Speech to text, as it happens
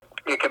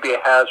it can be a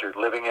hazard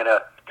living in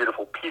a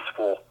beautiful,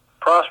 peaceful,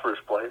 prosperous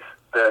place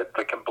that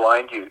can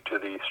blind you to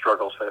the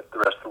struggles that the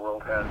rest of the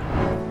world has.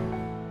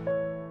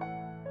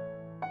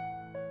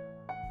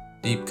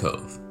 Deep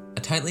Cove,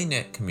 a tightly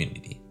knit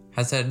community,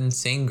 has had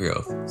insane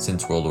growth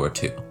since World War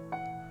II.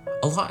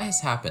 A lot has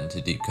happened to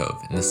Deep Cove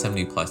in the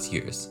 70 plus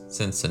years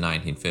since the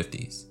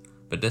 1950s,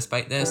 but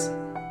despite this,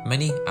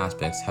 many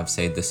aspects have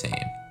stayed the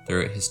same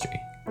throughout history.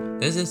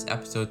 This is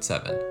episode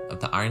 7 of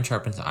the Iron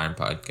Sharpens Iron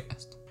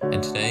podcast,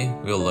 and today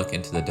we will look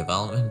into the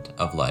development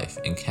of life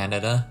in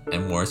Canada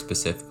and more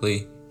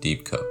specifically,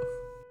 Deep Cove.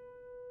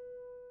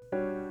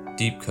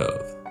 Deep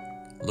Cove,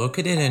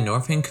 located in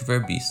North Vancouver,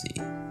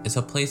 BC, is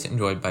a place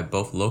enjoyed by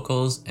both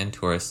locals and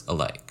tourists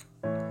alike.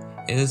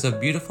 It is a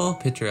beautiful,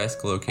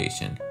 picturesque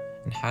location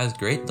and has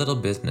great little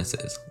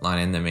businesses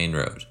lining the main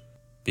road.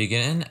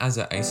 Beginning as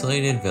an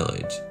isolated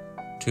village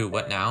to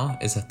what now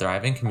is a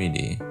thriving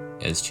community,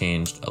 it has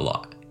changed a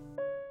lot.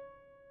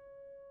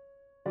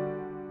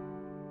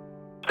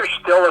 There's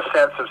still a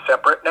sense of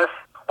separateness.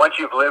 Once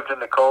you've lived in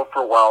the Cove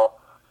for a while,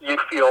 you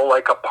feel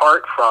like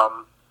apart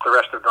from the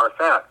rest of North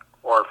Van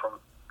or from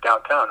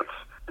downtown. It's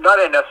not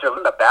necessarily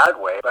in a bad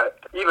way, but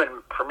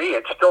even for me,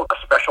 it's still a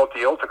special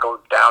deal to go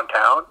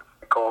downtown.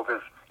 The Cove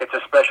it's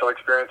a special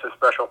experience, a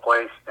special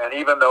place, and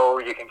even though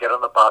you can get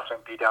on the bus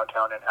and be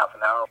downtown in half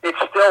an hour, it's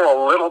still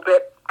a little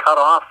bit cut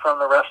off from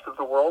the rest of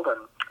the world, and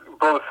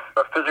both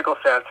a physical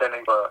sense and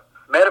a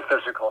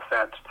metaphysical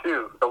sense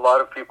too. A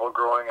lot of people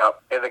growing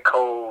up in the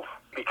Cove,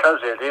 because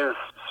it is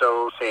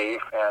so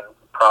safe and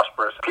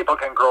prosperous, people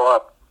can grow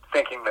up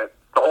thinking that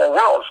the whole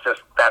world's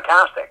just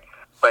fantastic,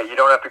 but you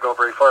don't have to go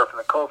very far from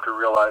the Cove to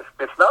realize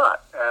it's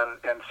not.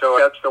 And so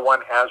that's the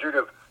one hazard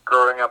of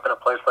growing up in a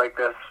place like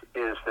this,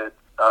 is that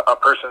a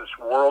person's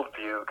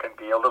worldview can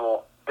be a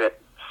little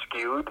bit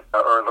skewed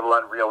or a little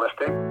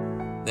unrealistic.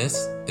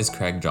 This is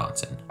Craig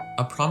Johnson,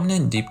 a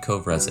prominent Deep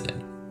Cove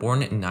resident, born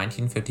in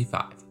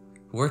 1955,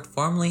 who worked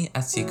formerly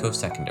at Cove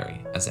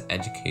Secondary as an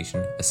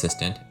education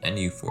assistant and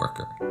youth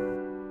worker.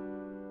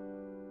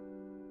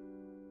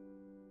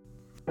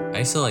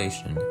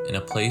 Isolation in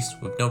a place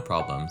with no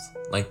problems,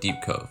 like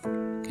Deep Cove,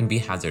 can be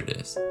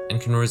hazardous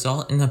and can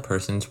result in a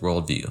person's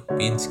worldview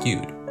being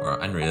skewed or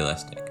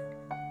unrealistic.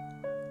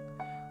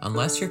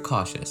 Unless you're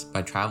cautious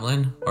by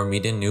traveling or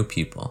meeting new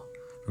people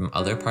from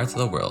other parts of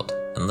the world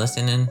and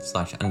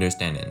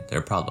listening/understanding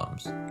their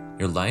problems,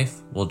 your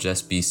life will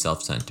just be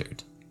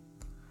self-centered.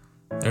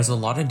 There's a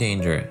lot of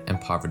danger and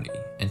poverty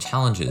and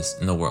challenges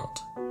in the world,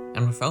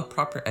 and without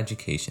proper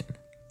education,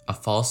 a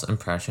false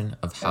impression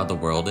of how the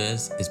world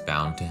is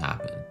bound to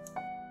happen.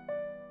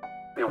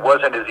 It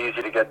wasn't as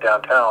easy to get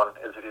downtown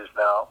as it is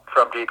now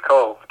from Deep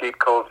Cove. Deep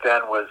Cove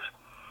then was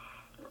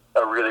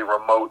a really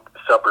remote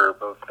suburb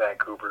of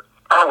Vancouver.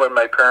 When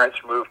my parents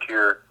moved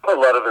here, a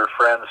lot of their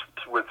friends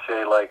would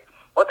say, like,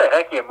 what the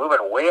heck are you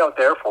moving way out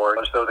there for?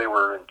 As though they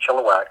were in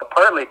Chilliwack.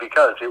 Partly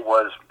because it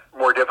was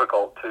more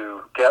difficult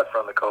to get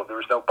from the Cove. There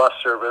was no bus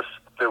service.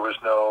 There was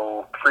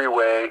no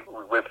freeway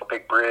with a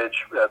big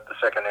bridge at the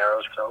Second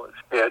Arrows. So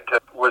it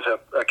was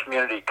a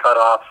community cut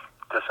off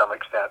to some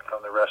extent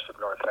from the rest of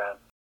North Van.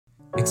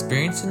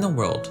 Experiencing the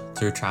world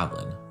through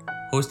traveling,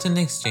 hosting an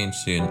exchange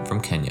student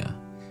from Kenya,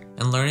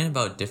 and learning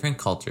about different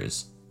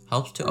cultures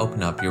helps to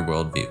open up your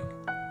worldview.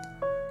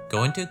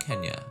 Going to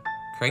Kenya,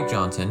 Craig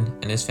Johnson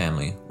and his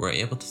family were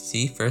able to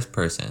see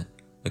first-person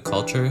the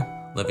culture,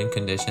 living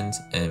conditions,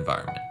 and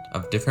environment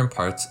of different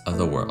parts of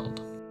the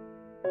world.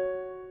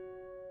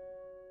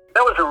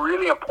 That was a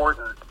really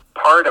important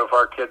part of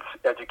our kids'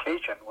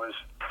 education, was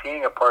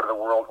seeing a part of the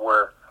world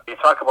where you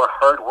talk about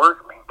hard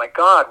work. I mean, my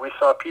God, we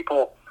saw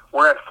people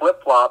wearing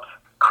flip-flops,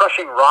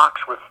 crushing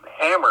rocks with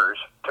hammers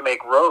to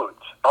make roads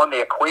on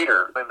the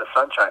equator in the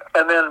sunshine.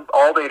 And then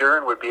all they'd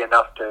earn would be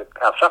enough to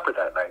have supper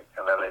that night,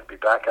 and then they'd be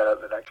back at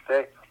it the next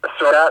day.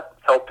 So that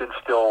helped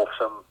instill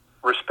some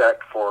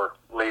respect for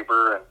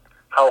labor and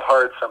how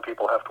hard some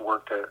people have to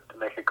work to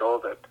make a go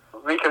of it.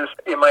 Because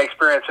in my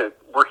experience at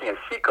working at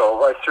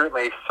Cove, I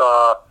certainly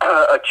saw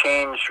a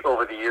change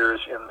over the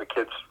years in the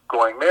kids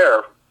going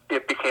there.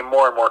 It became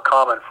more and more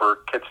common for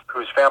kids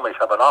whose families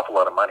have an awful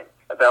lot of money.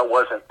 That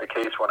wasn't the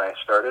case when I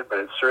started, but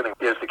it certainly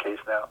is the case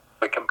now.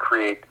 It can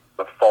create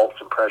a false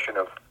impression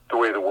of the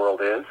way the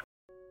world is.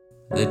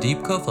 The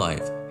Deep Cove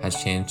life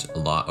has changed a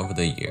lot over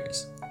the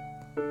years.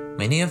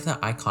 Many of the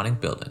iconic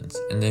buildings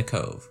in the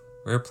Cove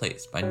were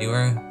replaced by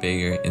newer,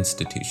 bigger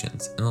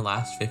institutions in the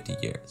last 50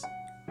 years.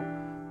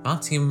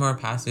 Mount Seymour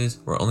passes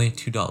were only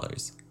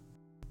 $2.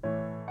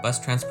 Bus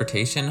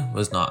transportation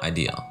was not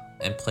ideal,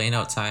 and playing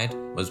outside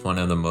was one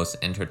of the most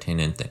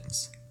entertaining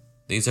things.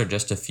 These are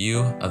just a few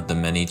of the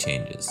many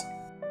changes.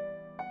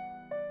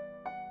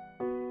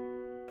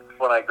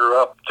 When I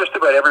grew up, just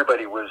about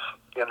everybody was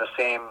in the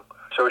same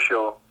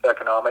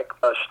socioeconomic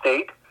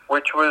state,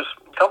 which was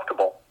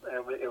comfortable.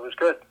 It was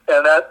good.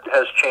 And that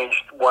has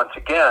changed once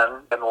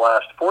again in the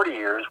last 40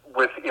 years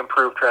with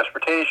improved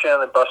transportation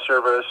and bus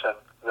service and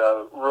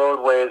the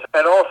roadways,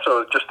 and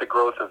also just the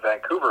growth of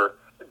Vancouver.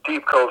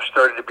 Deep Cove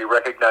started to be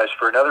recognized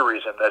for another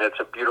reason, that it's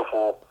a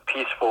beautiful,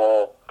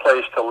 peaceful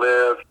place to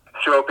live.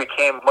 So it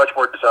became much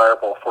more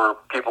desirable for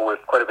people with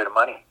quite a bit of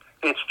money.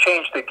 It's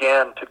changed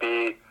again to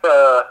be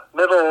a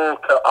middle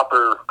to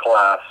upper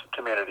class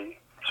community.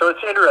 So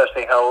it's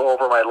interesting how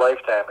over my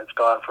lifetime it's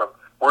gone from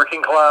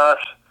working class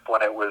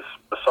when it was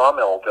the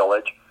sawmill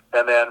village,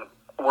 and then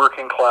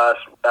working class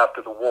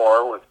after the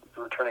war with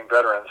returning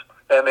veterans,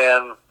 and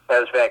then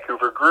as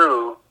Vancouver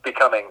grew,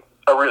 becoming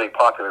a really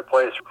popular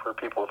place for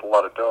people with a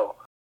lot of dough.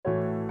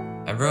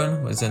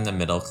 Everyone was in the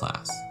middle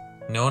class.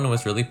 No one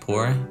was really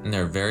poor, and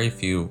there are very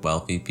few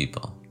wealthy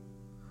people.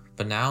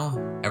 But now,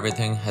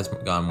 everything has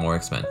gone more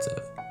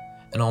expensive,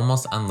 and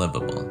almost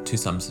unlivable to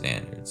some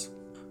standards.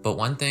 But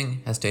one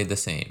thing has stayed the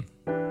same: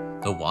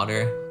 the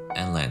water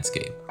and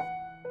landscape.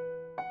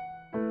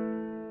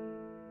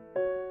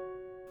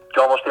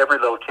 Almost every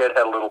little kid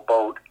had a little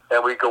boat,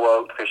 and we'd go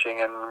out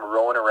fishing and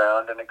rowing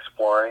around and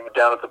exploring.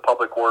 Down at the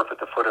public wharf at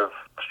the foot of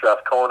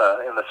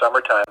Strathcona in the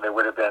summertime, there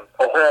would have been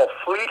a whole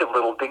fleet of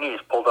little dinghies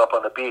pulled up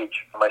on the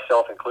beach,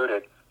 myself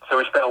included. So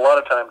we spent a lot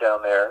of time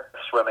down there,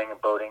 swimming and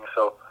boating.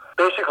 So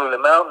basically the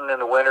mountain in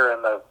the winter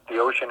and the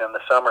ocean in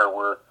the summer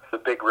were the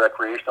big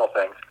recreational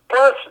things.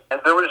 Plus,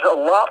 and there was a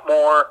lot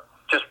more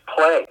just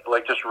play,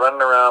 like just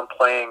running around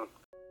playing.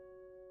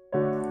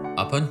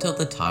 Up until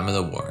the time of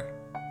the war,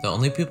 the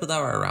only people that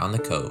were around the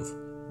Cove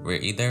were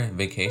either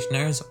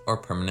vacationers or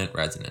permanent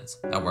residents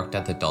that worked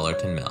at the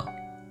Dollarton Mill.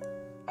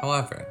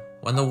 However,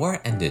 when the war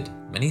ended,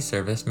 many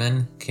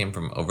servicemen came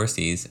from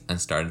overseas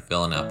and started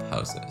filling up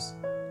houses.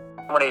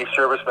 Many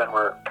servicemen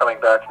were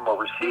coming back from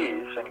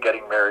overseas and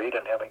getting married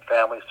and having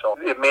families, so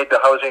it made the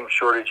housing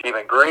shortage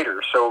even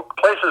greater. So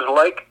places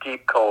like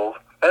Deep Cove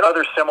and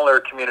other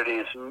similar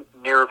communities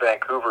near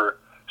Vancouver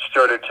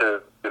started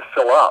to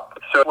fill up.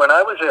 So when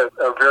I was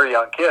a very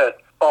young kid,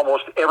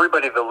 almost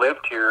everybody that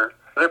lived here,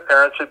 their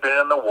parents had been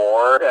in the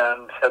war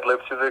and had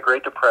lived through the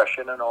Great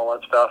Depression and all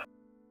that stuff.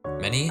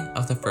 Many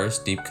of the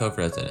first Deep Cove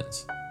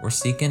residents were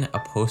seeking a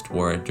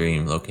post-war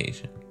dream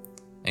location,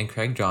 and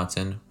Craig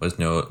Johnson was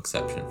no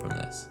exception from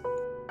this.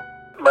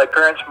 My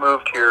parents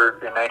moved here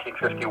in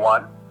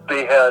 1951.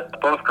 They had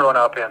both grown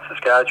up in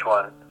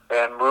Saskatchewan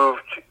and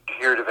moved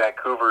here to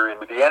Vancouver in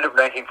the end of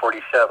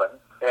 1947,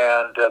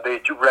 and they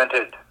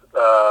rented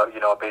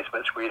a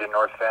basement suite in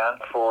North Van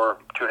for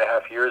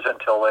 2.5 years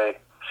until they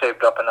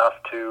saved up enough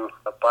to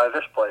buy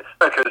this place.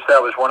 Because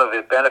that was one of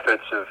the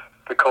benefits of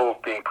the Cove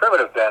being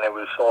primitive then. It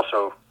was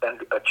also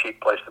a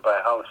cheap place to buy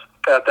a house.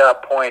 At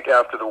that point,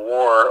 after the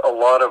war, a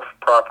lot of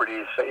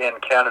properties in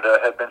Canada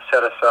had been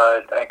set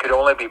aside and could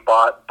only be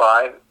bought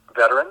by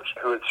veterans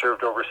who had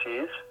served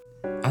overseas.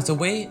 As a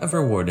way of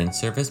rewarding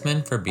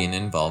servicemen for being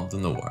involved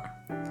in the war,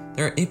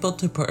 they were able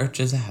to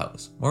purchase a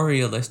house more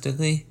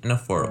realistically and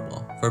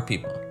affordable for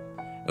people.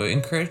 It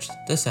encouraged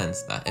the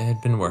sense that it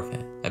had been worth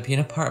it, that being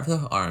a part of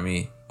the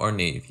Army or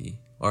Navy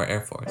or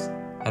Air Force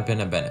had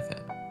been a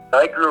benefit.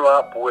 I grew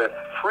up with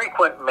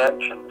frequent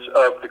mentions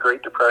of the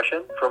Great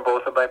Depression from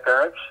both of my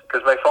parents,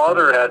 because my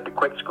father had to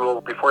quit school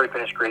before he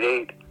finished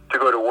grade 8 to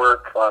go to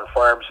work on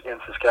farms in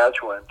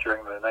Saskatchewan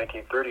during the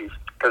 1930s,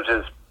 because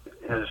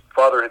his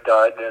father had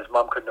died and his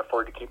mom couldn't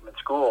afford to keep him in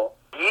school.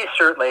 He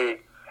certainly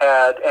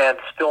had and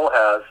still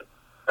has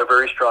a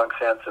very strong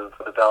sense of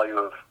the value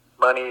of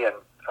money and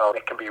how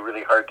it can be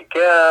really hard to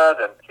get,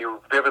 and he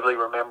vividly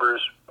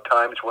remembers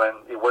times when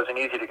it wasn't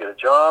easy to get a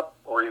job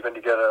or even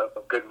to get a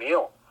good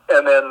meal.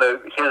 And then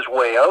his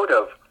way out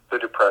of the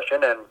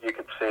Depression, and you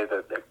could say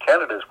that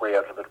Canada's way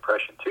out of the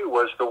Depression too,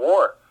 was the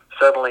war.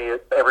 Suddenly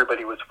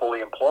everybody was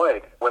fully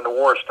employed. When the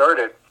war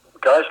started,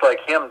 guys like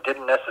him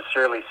didn't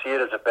necessarily see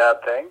it as a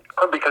bad thing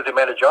because it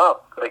meant a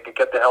job. They could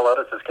get the hell out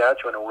of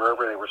Saskatchewan or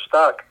wherever they were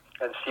stuck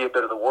and see a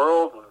bit of the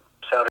world, and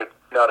sounded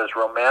not as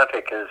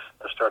romantic as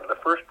the start of the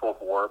First World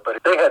War, but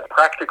they had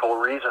practical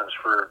reasons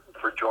for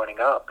joining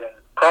up, and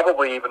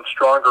probably even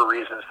stronger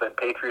reasons than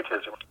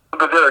patriotism.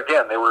 But there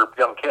again, they were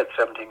young kids,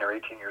 17 or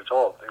 18 years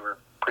old. They were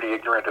pretty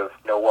ignorant of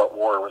what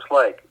war was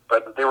like.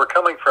 But they were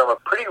coming from a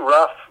pretty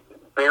rough,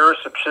 bare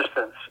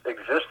subsistence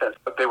existence,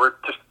 but they were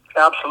just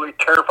absolutely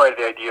terrified of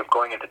the idea of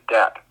going into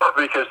debt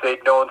because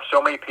they'd known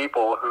so many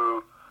people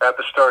who, at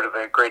the start of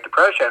the Great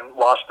Depression,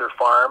 lost their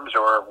farms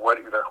or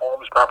their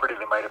homes, property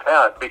they might have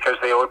had, because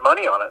they owed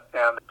money on it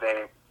and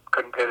they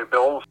couldn't pay their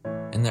bills.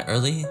 In the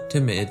early to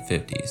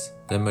mid-50s,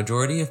 the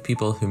majority of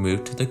people who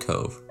moved to the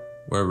Cove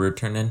were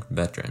returning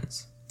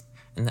veterans.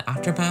 And the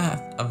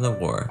aftermath of the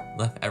war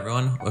left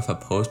everyone with a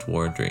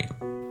post-war dream.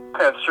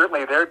 And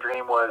certainly their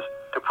dream was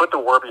to put the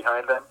war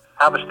behind them,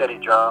 have a steady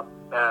job,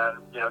 and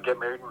get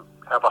married and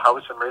have a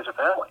house and raise a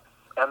family.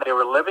 And they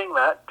were living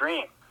that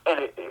dream. And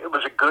it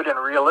was a good and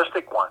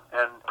realistic one,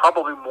 and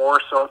probably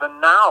more so than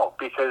now,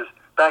 because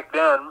back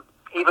then,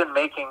 even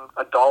making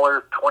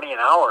 $1.20 an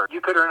hour,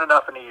 you could earn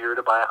enough in a year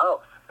to buy a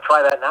house.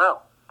 Try that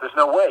now. There's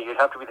no way. You'd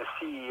have to be the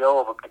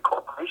CEO of a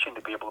corporation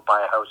to be able to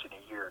buy a house in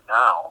a year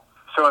now.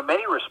 So in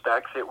many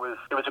respects, it was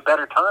a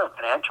better time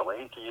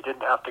financially. You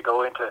didn't have to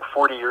go into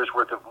 40 years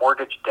worth of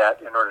mortgage debt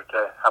in order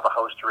to have a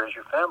house to raise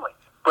your family.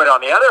 But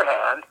on the other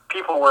hand,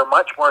 people were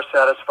much more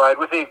satisfied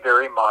with a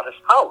very modest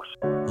house.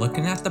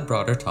 Looking at the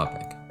broader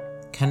topic,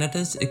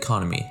 Canada's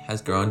economy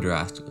has grown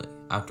drastically,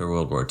 after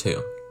World War II.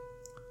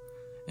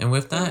 And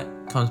with that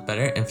comes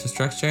better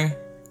infrastructure,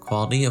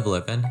 quality of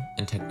living,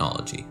 and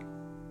technology.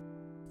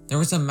 There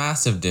was a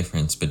massive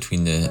difference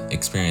between the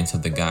experience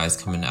of the guys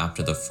coming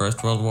after the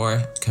First World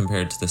War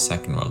compared to the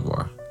Second World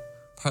War.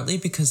 Partly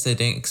because they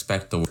didn't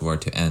expect the war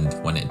to end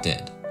when it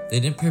did. They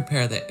didn't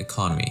prepare the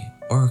economy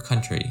or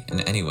country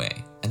in any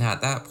way, and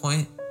at that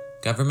point,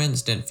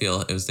 governments didn't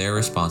feel it was their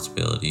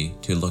responsibility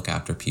to look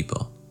after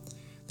people.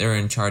 They were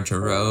in charge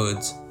of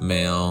roads,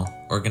 mail,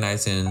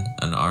 organizing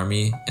an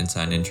army, and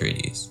signing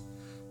treaties.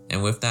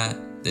 And with that,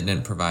 they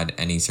didn't provide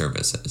any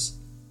services.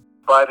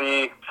 By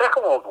the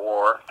Second World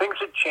War, things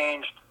had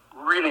changed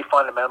really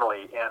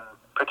fundamentally,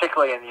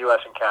 particularly in the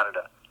U.S. and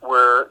Canada,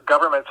 where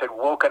governments had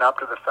woken up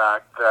to the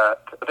fact that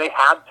they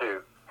had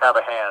to have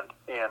a hand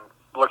in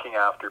looking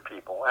after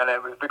people. And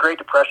it was the Great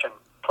Depression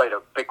played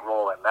a big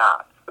role in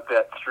that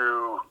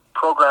through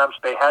programs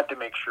they had to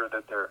make sure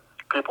that their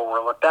people were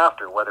looked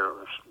after, whether it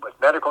was with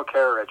medical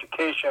care or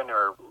education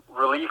or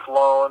relief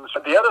loans.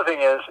 The other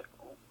thing is,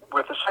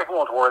 with the Second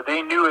World War,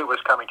 they knew it was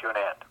coming to an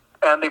end.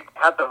 And they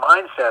had the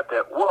mindset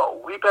that,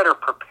 we better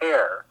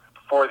prepare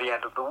for the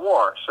end of the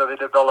war. So they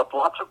developed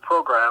lots of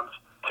programs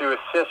to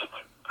assist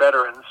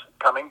veterans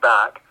coming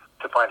back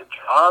to find a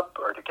job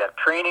or to get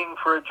training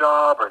for a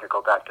job or to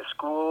go back to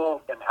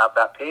school and have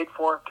that paid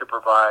for, to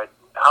provide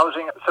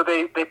housing. So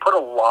they put a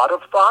lot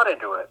of thought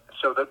into it,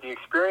 so that the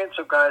experience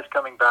of guys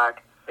coming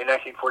back in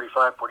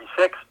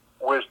 1945-46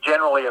 was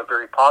generally a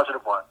very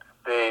positive one.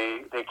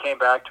 They came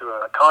back to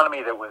an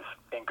economy that was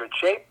in good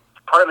shape,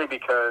 partly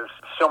because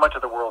so much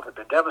of the world had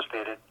been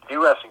devastated. The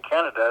U.S. and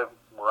Canada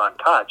were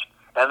untouched,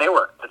 and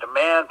the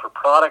demand for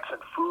products and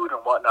food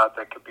and whatnot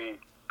that could be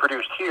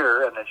produced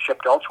here and then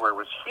shipped elsewhere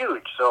was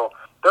huge. So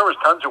there was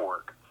tons of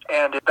work.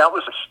 And that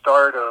was the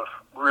start of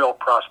real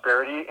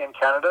prosperity in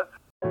Canada.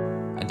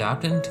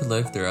 Adapting to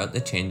live throughout the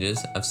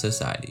changes of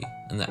society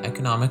and the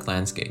economic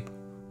landscape,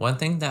 one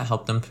thing that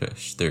helped them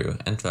push through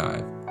and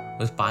thrive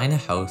was buying a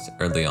house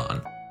early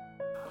on.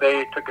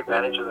 They took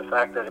advantage of the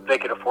fact that if they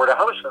could afford a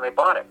house, then they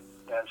bought it.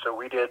 And so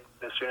we did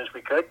as soon as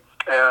we could.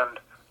 And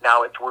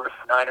now it's worth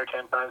 9 or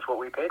 10 times what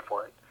we paid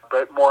for it.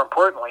 But more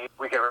importantly,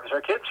 we can raise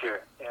our kids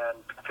here and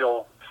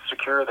feel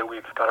secure that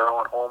we've got our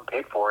own home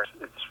paid for.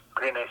 It's a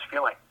pretty nice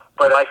feeling.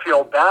 But I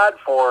feel bad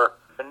for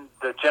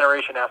the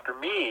generation after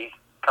me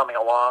coming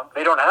along.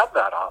 They don't have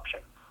that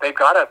option. They've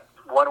got to,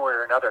 one way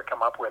or another,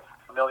 come up with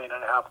 $1.5 million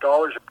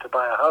to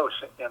buy a house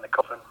in the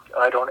Cove, and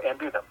I don't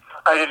envy them.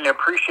 I didn't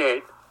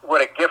appreciate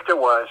what a gift it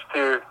was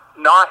to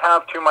not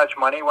have too much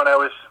money when I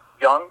was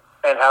young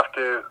and have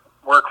to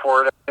work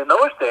for it. In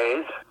those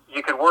days,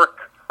 you could work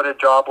at a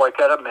job like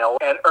at a mill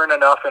and earn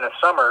enough in a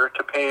summer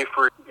to pay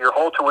for your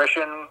whole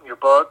tuition, your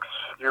books,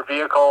 your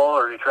vehicle,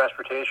 or your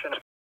transportation.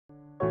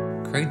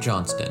 Craig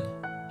Johnston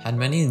had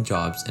many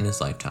jobs in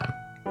his lifetime,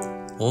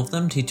 all of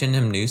them teaching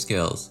him new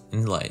skills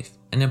in life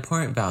and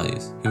important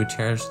values he would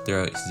cherish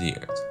throughout his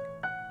years.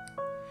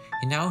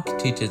 He now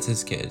teaches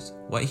his kids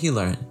what he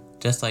learned,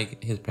 just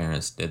like his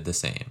parents did the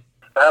same.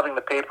 Having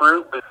the paper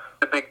route was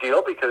a big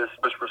deal because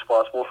I was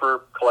responsible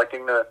for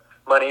collecting the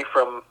money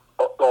from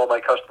all my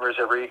customers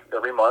every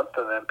month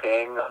and then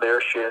paying their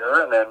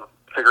share and then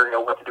figuring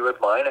out what to do with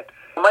mine. And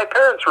my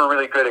parents were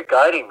really good at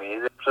guiding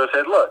me. So they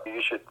said, look,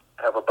 you should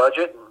have a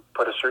budget and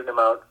put a certain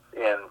amount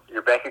in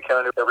your bank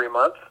account every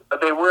month. But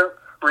they weren't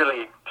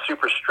really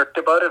super strict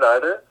about it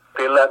either.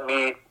 They let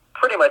me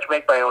pretty much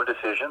make my own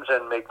decisions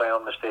and make my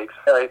own mistakes.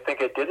 I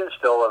think it did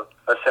instill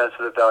a sense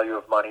of the value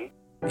of money.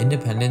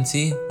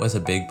 Independency was a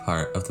big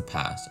part of the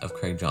past of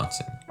Craig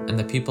Johnston and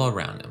the people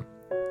around him.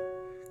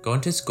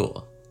 Going to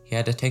school, he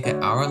had to take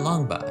an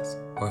hour-long bus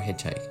or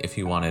hitchhike if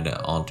he wanted an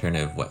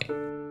alternative way.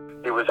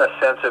 It was a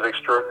sense of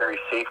extraordinary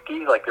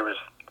safety, like there was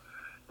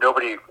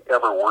nobody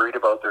ever worried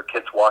about their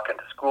kids walking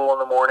to school in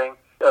the morning.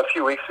 A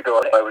few weeks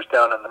ago, I was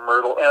down in the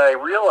Myrtle, and I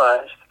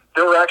realized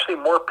there were actually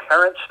more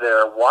parents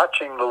there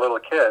watching the little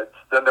kids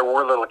than there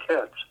were little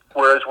kids.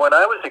 Whereas when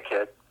I was a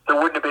kid, there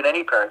wouldn't have been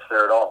any parents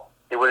there at all.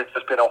 It would have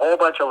just been a whole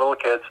bunch of little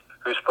kids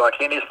who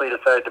spontaneously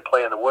decided to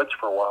play in the woods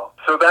for a while.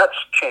 So that's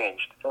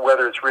changed.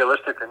 Whether it's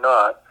realistic or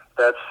not,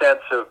 that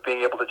sense of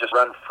being able to just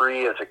run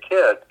free as a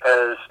kid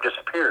has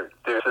disappeared.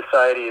 The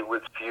society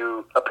would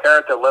view a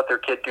parent that let their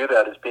kid do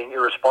that as being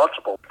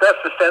irresponsible. That's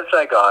the sense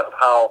I got of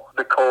how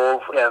the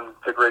Cove and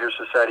the greater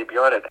society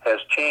beyond it has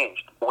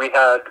changed. We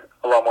had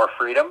a lot more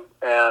freedom,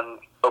 and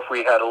if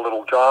we had a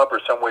little job or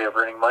some way of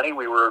earning money,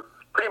 we were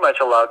pretty much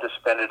allowed to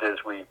spend it as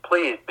we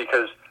pleased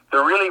because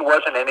there really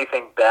wasn't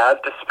anything bad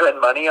to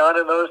spend money on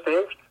in those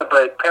days,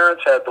 but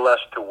parents had less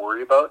to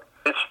worry about.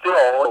 It's still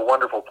a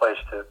wonderful place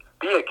to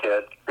be a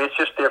kid. It's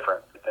just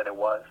different than it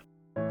was.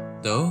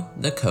 Though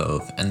the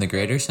Cove and the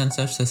greater sense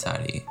of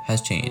society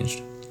has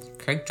changed,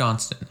 Craig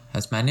Johnston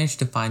has managed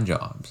to find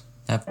jobs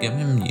that have given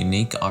him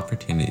unique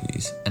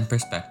opportunities and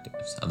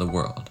perspectives of the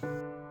world.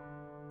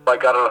 I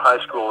got out of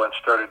high school and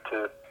started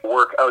to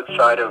work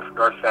outside of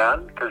North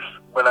Van because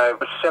when I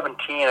was 17,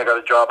 I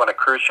got a job on a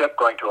cruise ship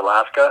going to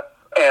Alaska,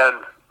 and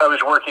I was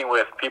working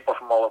with people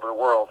from all over the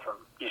world, from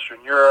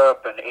Eastern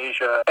Europe and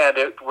Asia. And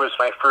it was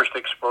my first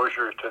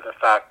exposure to the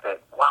fact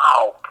that,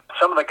 wow,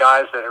 some of the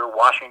guys that are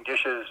washing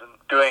dishes and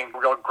doing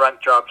real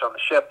grunt jobs on the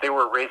ship, they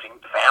were raising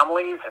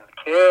families and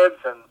kids.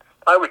 And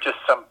I was just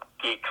some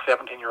geek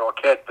 17-year-old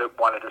kid that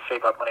wanted to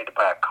save up money to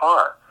buy a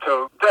car.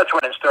 So that's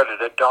when it started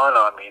to dawn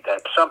on me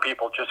that some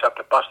people just have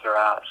to bust their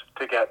ass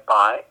to get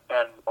by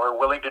and are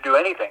willing to do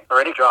anything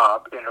or any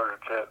job in order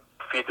to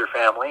feed their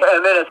family.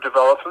 And then it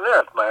developed from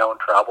there, my own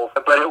travel.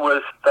 But it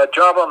was that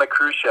job on the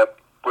cruise ship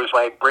was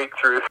my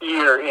breakthrough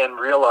year in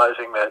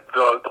realizing that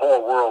the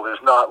whole world is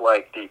not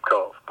like Deep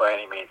Cove by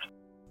any means.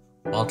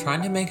 While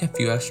trying to make a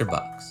few extra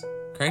bucks,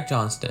 Craig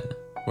Johnston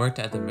worked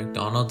at the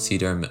McDonald's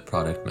Cedar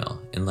Product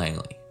Mill in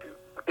Langley.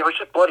 It was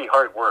just bloody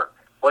hard work,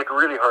 like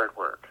really hard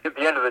work. At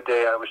the end of the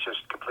day, I was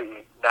just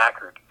completely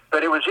knackered.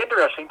 But it was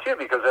interesting, too,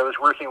 because I was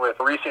working with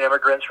recent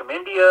immigrants from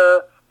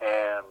India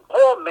and a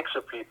whole mix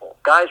of people,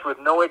 guys with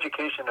no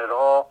education at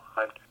all.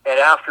 And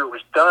after it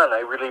was done, I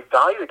really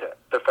valued it,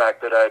 the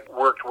fact that I'd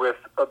worked with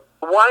a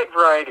wide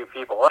variety of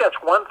people. That's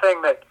one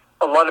thing that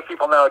a lot of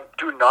people now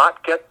do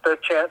not get the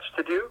chance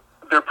to do.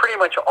 They're pretty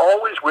much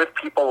always with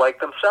people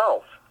like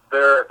themselves.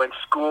 They're in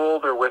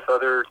school, they're with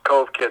other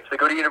Cove kids. They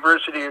go to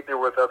university, they're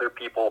with other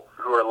people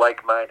who are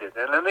like-minded.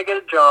 And then they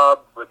get a job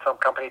with some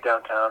company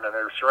downtown, and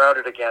they're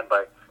surrounded again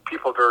by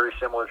people very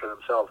similar to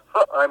themselves.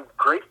 I'm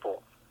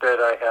grateful that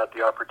I had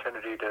the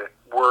opportunity to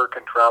work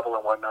and travel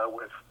and whatnot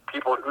with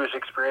people whose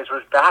experience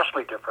was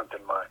vastly different than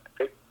mine.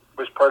 It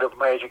was part of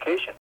my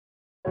education.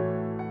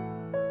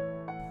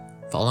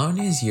 Following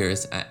his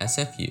years at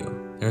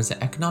SFU, there was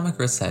an economic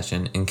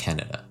recession in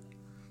Canada,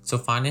 so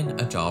finding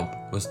a job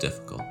was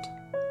difficult.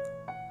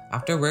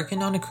 After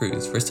working on a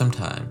cruise for some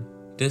time,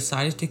 he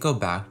decided to go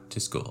back to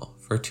school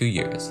for 2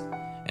 years,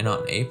 and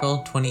on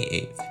April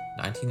 28,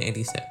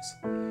 1986,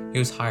 he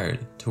was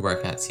hired to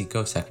work at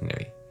Cove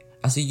Secondary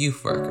as a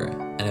youth worker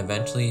and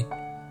eventually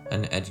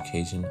an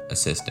education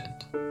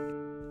assistant.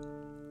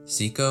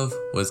 Cove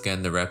was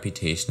getting the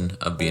reputation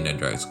of being a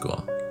drug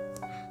school,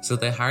 so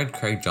they hired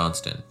Craig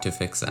Johnston to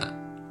fix that.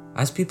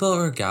 As people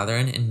were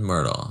gathering in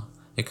Myrtle,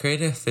 they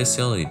created a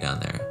facility down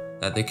there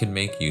that they could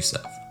make use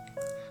of.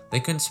 They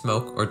couldn't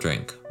smoke or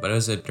drink, but it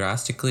was a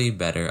drastically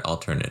better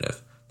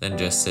alternative than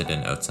just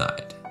sitting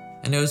outside.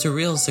 And it was a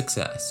real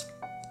success.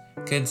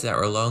 Kids that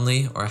were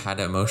lonely or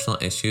had emotional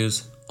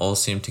issues all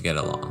seemed to get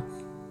along.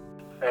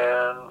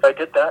 And I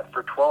did that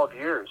for 12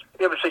 years.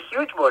 It was a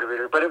huge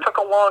motivator, but it took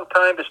a long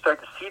time to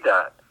start to see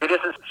that. It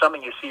isn't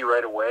something you see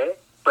right away,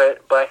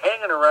 but by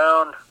hanging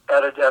around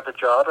at the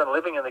job and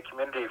living in the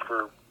community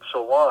for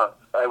so long,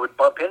 I would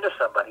bump into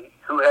somebody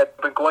who had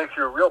been going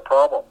through real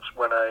problems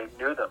when I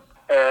knew them.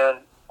 And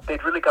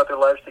they'd really got their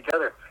lives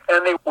together.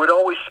 And they would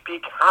always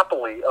speak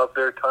happily of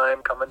their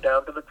time coming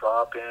down to the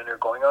drop-in or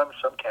going on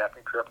some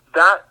camping trip.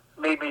 That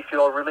made me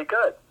feel really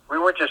good. We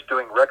weren't just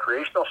doing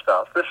recreational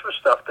stuff. This was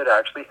stuff that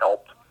actually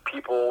helped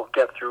people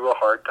get through a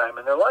hard time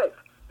in their life.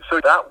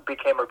 So that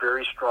became a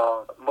very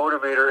strong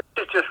motivator.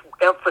 It just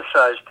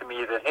emphasized to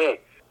me that, hey,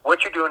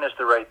 what you're doing is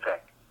the right thing.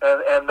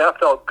 And that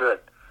felt good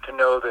to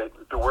know that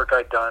the work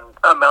I'd done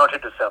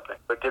amounted to something,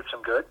 but did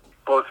some good,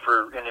 both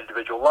for in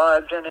individual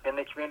lives and in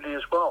the community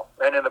as well.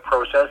 And in the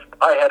process,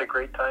 I had a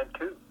great time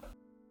too.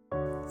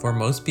 For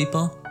most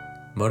people,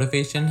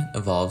 motivation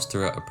evolves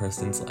throughout a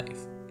person's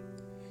life.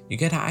 You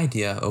get an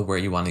idea of where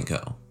you want to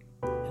go,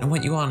 and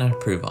what you want to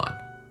improve on,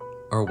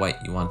 or what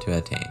you want to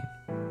attain.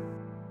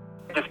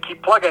 Just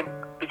keep plugging,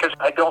 because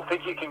I don't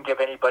think you can give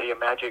anybody a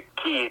magic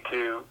key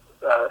to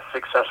a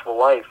successful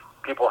life.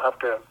 People have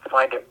to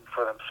find it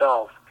for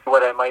themselves.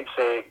 What I might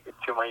say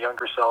to my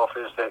younger self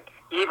is that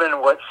even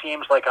what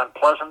seems like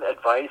unpleasant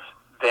advice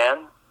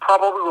then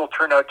probably will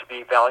turn out to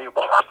be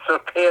valuable. So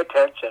pay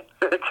attention.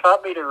 It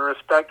taught me to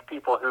respect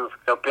people who've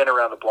been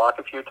around the block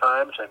a few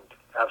times and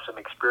have some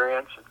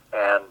experience,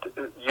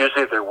 and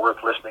usually they're worth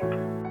listening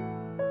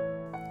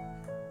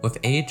to. With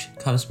age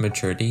comes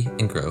maturity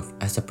and growth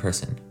as a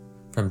person,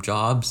 from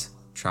jobs,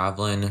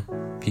 traveling,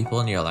 people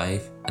in your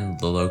life, and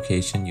the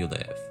location you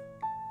live.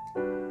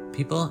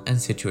 People and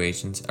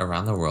situations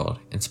around the world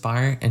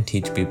inspire and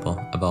teach people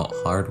about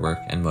hard work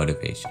and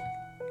motivation.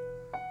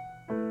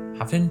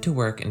 Having to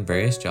work in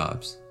various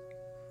jobs,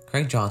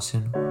 Craig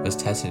Johnston was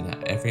tested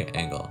at every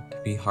angle to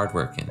be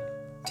hardworking,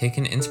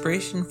 taking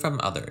inspiration from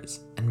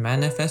others, and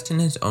manifesting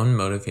his own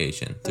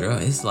motivation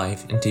throughout his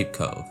life in Deep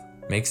Cove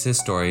makes his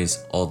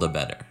stories all the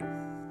better.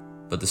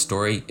 But the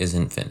story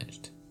isn't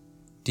finished.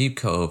 Deep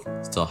Cove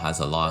still has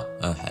a lot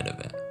ahead of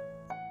it.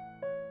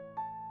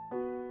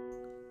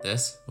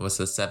 This was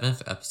the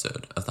 7th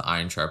episode of the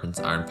Iron Sharpens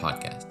Iron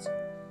podcast,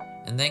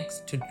 and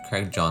thanks to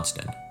Craig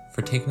Johnston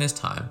for taking his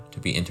time to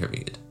be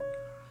interviewed.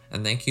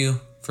 And thank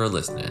you for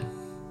listening.